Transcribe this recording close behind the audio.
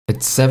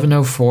It's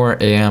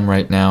 7:04 a.m.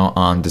 right now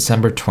on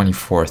December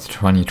 24th,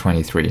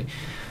 2023.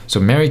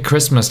 So Merry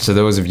Christmas to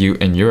those of you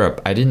in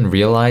Europe. I didn't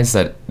realize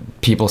that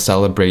people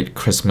celebrate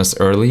Christmas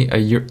early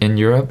in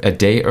Europe, a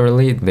day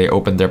early. They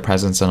open their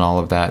presents and all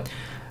of that.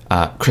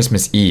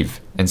 Christmas Eve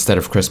instead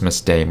of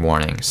Christmas Day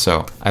morning.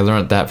 So I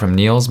learned that from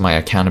Niels, my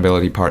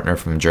accountability partner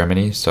from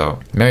Germany.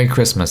 So Merry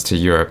Christmas to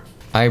Europe.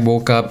 I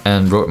woke up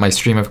and wrote my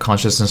stream of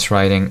consciousness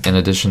writing in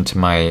addition to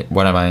my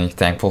what am I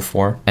thankful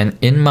for. And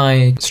in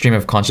my stream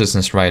of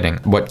consciousness writing,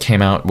 what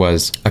came out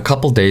was a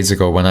couple days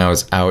ago when I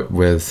was out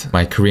with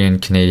my Korean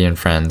Canadian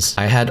friends,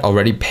 I had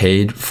already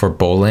paid for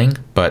bowling,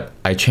 but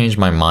I changed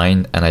my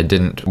mind and I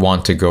didn't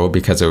want to go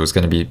because it was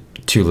going to be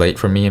too late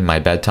for me in my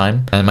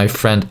bedtime. And my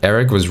friend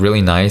Eric was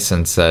really nice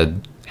and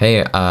said,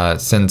 hey,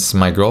 since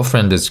my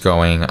girlfriend is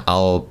going,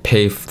 I'll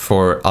pay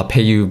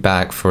you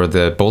back for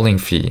the bowling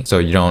fee so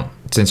you don't,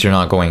 since you're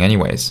not going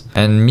anyways.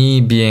 And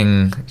me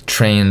being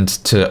trained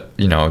to,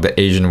 the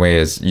Asian way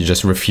is you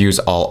just refuse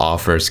all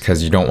offers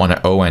because you don't want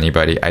to owe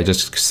anybody. I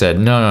just said,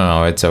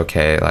 no, it's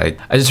okay. Like,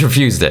 I just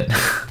refused it.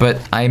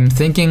 But I'm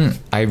thinking,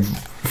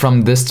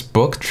 from this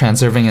book,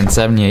 Transurfing in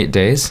 78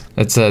 Days,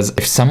 it says,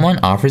 if someone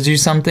offers you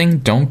something,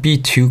 don't be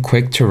too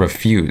quick to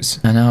refuse.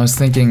 And I was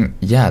thinking,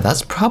 yeah,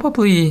 that's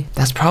probably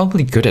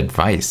good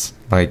advice.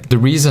 Like, the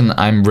reason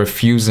I'm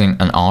refusing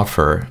an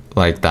offer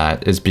like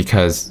that is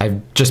because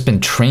I've just been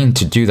trained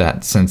to do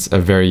that since a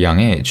very young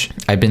age.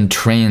 I've been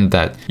trained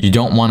that you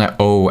don't want to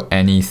owe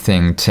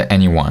anything to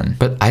anyone.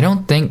 But I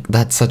don't think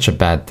that's such a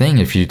bad thing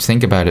if you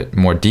think about it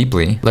more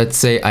deeply. Let's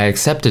say I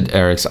accepted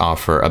Eric's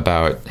offer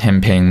about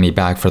him paying me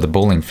back for the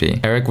bowling fee.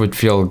 Eric would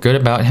feel good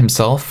about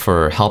himself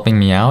for helping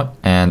me out,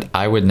 and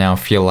I would now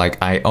feel like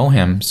I owe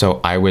him, so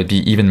I would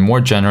be even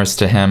more generous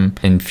to him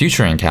in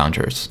future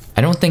encounters.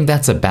 I don't think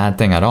that's a bad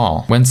thing at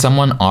all. When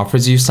someone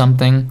offers you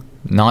something,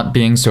 not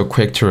being so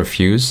quick to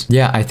refuse.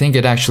 Yeah, I think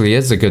it actually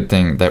is a good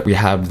thing that we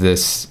have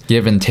this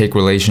give and take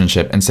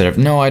relationship instead of,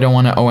 no, I don't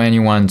want to owe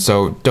anyone,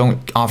 so don't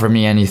offer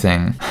me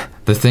anything.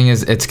 The thing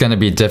is, it's going to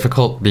be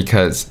difficult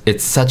because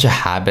it's such a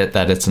habit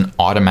that it's an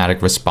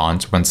automatic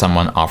response when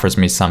someone offers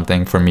me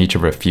something for me to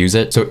refuse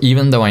it. So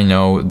even though I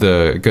know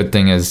the good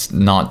thing is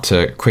not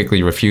to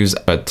quickly refuse,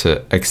 but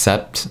to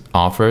accept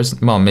offers,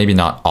 well, maybe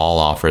not all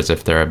offers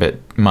if they're a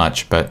bit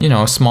much, but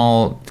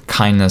small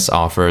kindness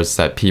offers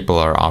that people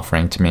are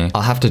offering to me,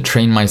 I'll have to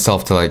train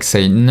myself to like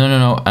say,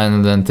 no,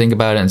 and then think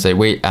about it and say,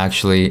 wait,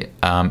 actually,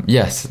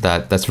 yes,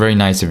 that's very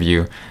nice of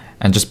you,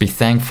 and just be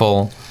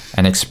thankful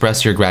and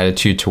express your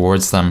gratitude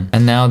towards them.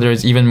 And now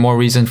there's even more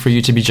reason for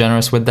you to be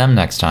generous with them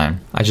next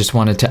time. I just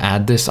wanted to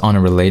add this on a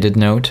related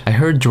note. I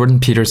heard Jordan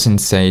Peterson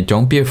say,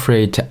 don't be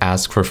afraid to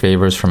ask for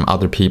favors from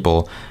other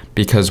people,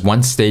 because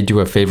once they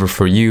do a favor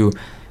for you,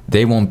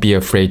 they won't be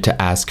afraid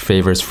to ask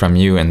favors from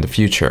you in the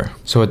future.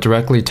 So it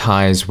directly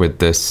ties with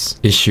this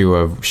issue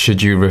of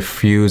should you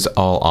refuse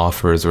all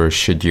offers or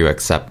should you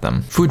accept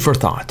them? Food for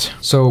thought.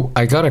 So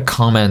I got a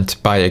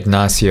comment by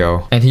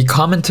Ignacio, and he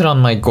commented on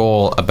my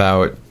goal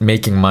about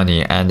making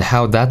money and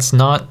how that's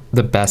not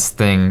the best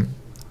thing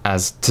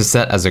to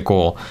set as a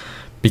goal,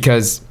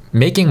 because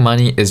making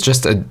money is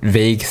just a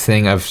vague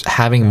thing of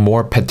having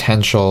more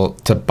potential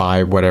to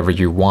buy whatever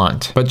you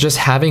want. But just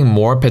having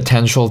more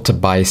potential to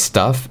buy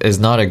stuff is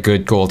not a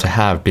good goal to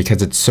have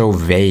because it's so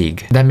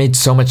vague. That made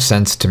so much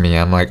sense to me.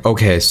 I'm like,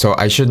 okay, so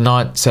I should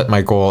not set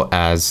my goal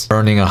as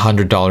earning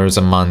 $100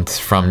 a month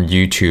from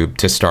YouTube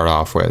to start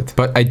off with.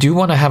 But I do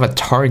want to have a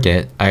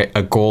target,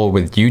 a goal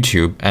with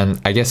YouTube. And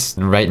I guess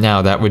right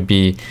now that would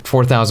be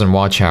 4,000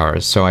 watch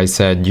hours. So I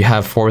said, you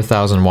have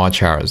 4,000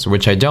 watch hours,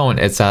 which I don't.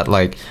 It's at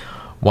like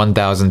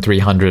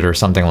 1,300 or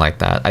something like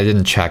that. I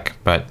didn't check,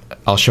 but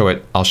I'll show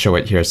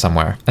it here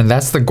somewhere. And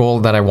that's the goal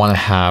that I want to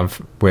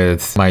have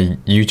with my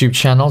YouTube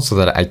channel so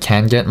that I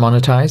can get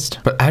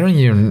monetized. But I don't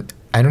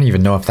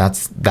even know if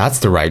that's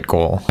the right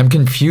goal. I'm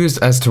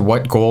confused as to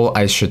what goal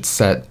I should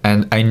set,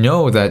 and I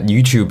know that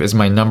YouTube is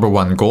my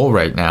 #1 goal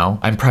right now.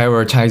 I'm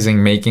prioritizing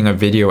making a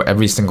video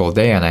every single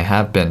day, and I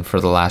have been for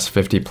the last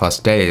 50+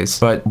 days.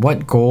 But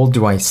what goal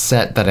do I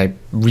set that I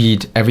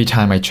read every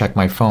time I check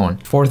my phone?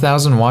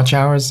 4,000 watch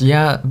hours?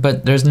 Yeah,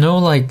 but there's no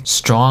like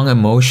strong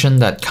emotion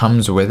that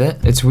comes with it.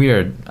 It's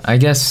weird. I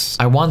guess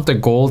I want the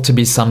goal to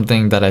be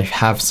something that I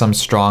have some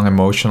strong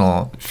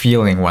emotional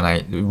feeling when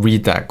I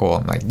read that goal.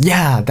 I'm like,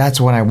 yeah, that's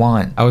what I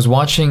want. I was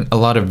watching a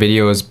lot of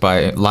videos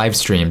live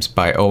streams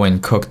by Owen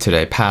Cook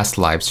today, past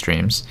live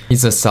streams.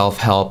 He's a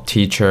self-help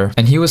teacher,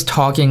 and he was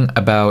talking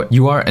about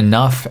you are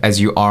enough as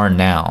you are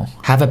now.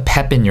 Have a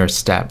pep in your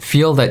step.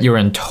 Feel that you're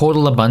in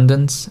total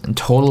abundance and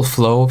total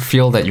flow.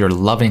 Feel that you're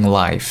loving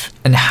life.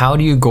 And how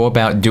do you go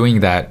about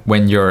doing that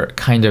when you're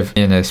kind of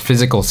in a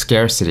physical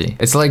scarcity?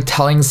 It's like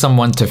telling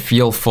someone to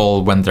feel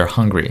full when they're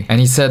hungry.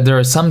 And he said there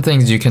are some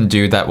things you can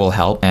do that will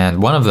help,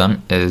 and one of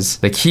them is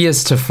the key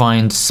is to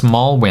find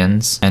small wins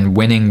wins, and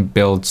winning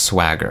builds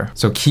swagger.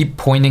 So keep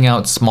pointing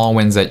out small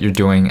wins that you're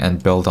doing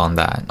and build on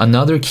that.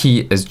 Another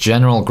key is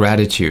general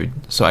gratitude.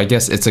 So I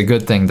guess it's a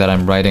good thing that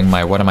I'm writing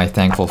my what am I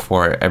thankful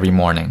for every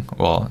morning.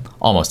 Well,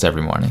 almost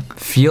every morning.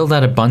 Feel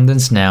that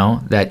abundance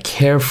now, that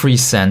carefree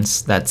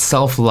sense, that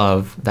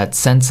self-love, that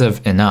sense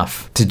of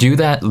enough. To do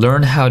that,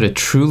 learn how to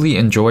truly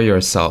enjoy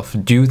yourself.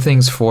 Do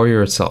things for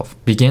yourself.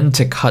 Begin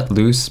to cut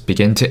loose,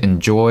 begin to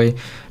enjoy,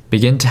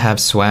 begin to have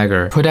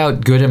swagger. Put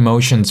out good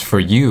emotions for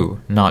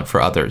you, not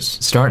for others.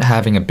 Start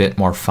having a bit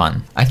more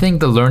fun. I think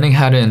the learning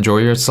how to enjoy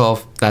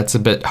yourself, that's a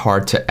bit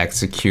hard to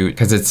execute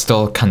because it's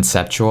still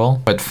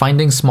conceptual, but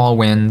finding small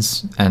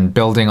wins and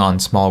building on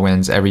small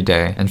wins every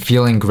day and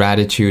feeling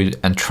gratitude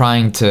and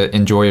trying to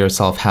enjoy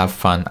yourself, have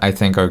fun, I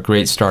think are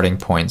great starting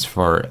points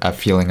for a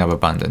feeling of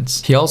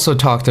abundance. He also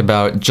talked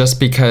about just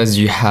because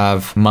you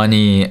have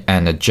money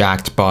and a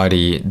jacked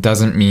body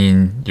doesn't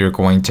mean you're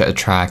going to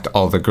attract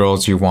all the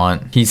girls you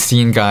want. He's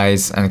seen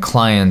guys and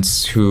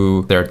clients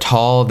who they're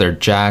tall, they're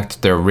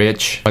jacked, they're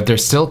rich, but they're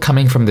still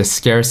coming from this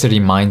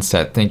scarcity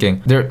mindset,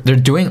 thinking they're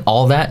doing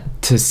all that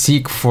to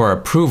seek for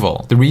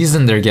approval. The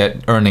reason they're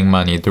earning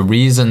money, the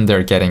reason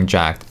they're getting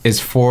jacked is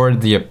for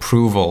the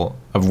approval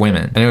of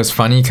women. And it was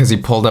funny because he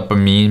pulled up a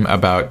meme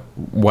about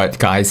what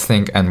guys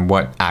think and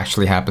what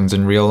actually happens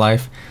in real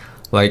life.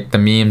 Like the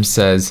meme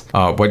says,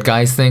 what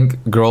guys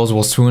think, girls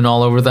will swoon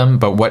all over them,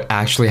 but what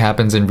actually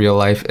happens in real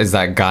life is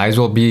that guys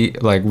will be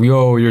like,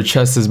 yo, your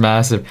chest is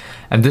massive.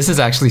 And this is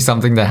actually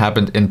something that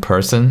happened in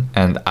person,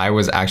 and I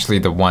was actually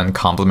the one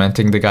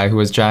complimenting the guy who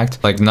was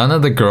jacked. Like none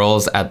of the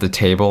girls at the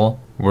table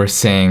were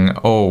saying,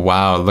 oh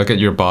wow, look at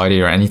your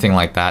body or anything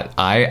like that.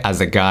 I,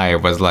 as a guy,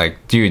 was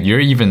like, dude, you're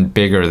even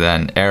bigger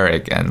than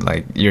Eric, and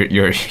like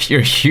you're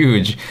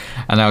huge.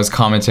 And I was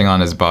commenting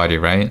on his body,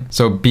 right?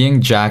 So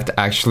being jacked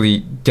actually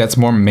gets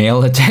more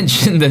male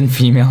attention than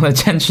female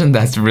attention.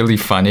 That's really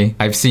funny.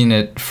 I've seen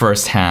it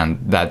firsthand,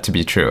 that to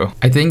be true.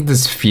 I think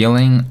this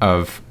feeling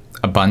of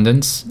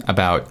abundance,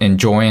 about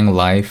enjoying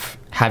life,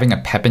 having a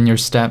pep in your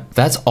step,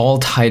 that's all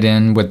tied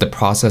in with the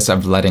process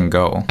of letting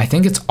go. I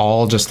think it's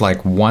all just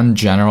like one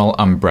general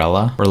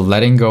umbrella where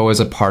letting go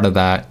is a part of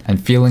that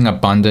and feeling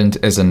abundant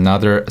is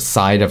another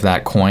side of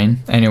that coin.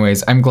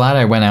 Anyways, I'm glad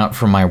I went out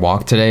for my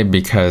walk today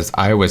because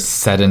I was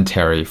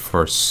sedentary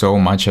for so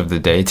much of the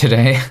day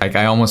today. Like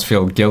I almost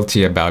feel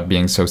guilty about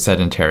being so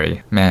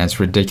sedentary. Man, it's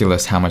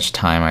ridiculous how much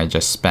time I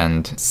just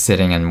spend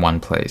sitting in one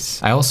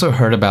place. I also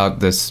heard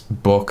about this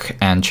book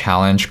and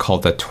challenge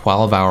called the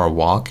 12-hour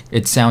walk.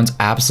 It sounds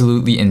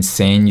absolutely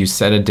insane. You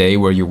set a day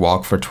where you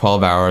walk for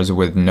 12 hours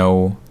with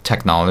no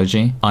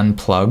technology,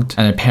 unplugged,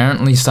 and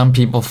apparently some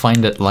people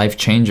find it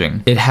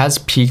life-changing. It has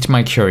piqued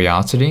my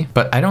curiosity,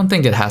 but I don't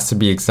think it has to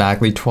be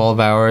exactly 12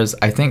 hours.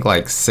 I think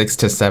like 6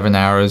 to 7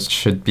 hours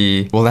should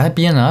be. Will that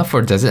be enough,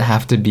 or does it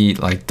have to be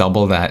like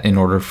double that in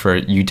order for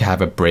you to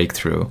have a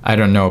breakthrough? I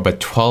don't know,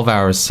 but 12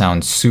 hours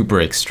sounds super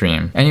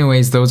extreme.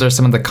 Anyways, those are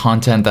some of the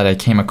content that I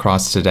came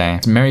across today.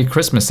 Merry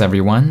Christmas,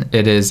 everyone.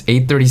 It is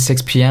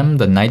 8:36 p.m.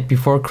 the night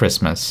before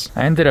Christmas.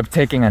 I ended up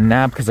taking a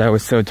nap because I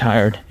was so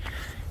tired.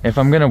 If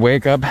I'm gonna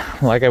wake up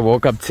like I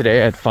woke up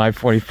today at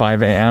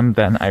 5:45 a.m.,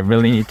 then I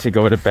really need to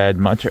go to bed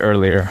much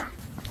earlier.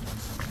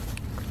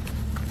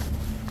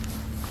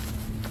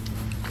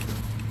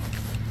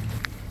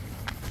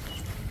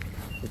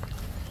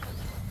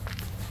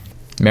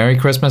 Merry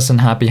Christmas and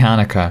Happy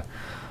Hanukkah.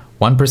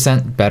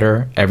 1%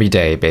 better every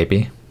day,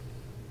 baby.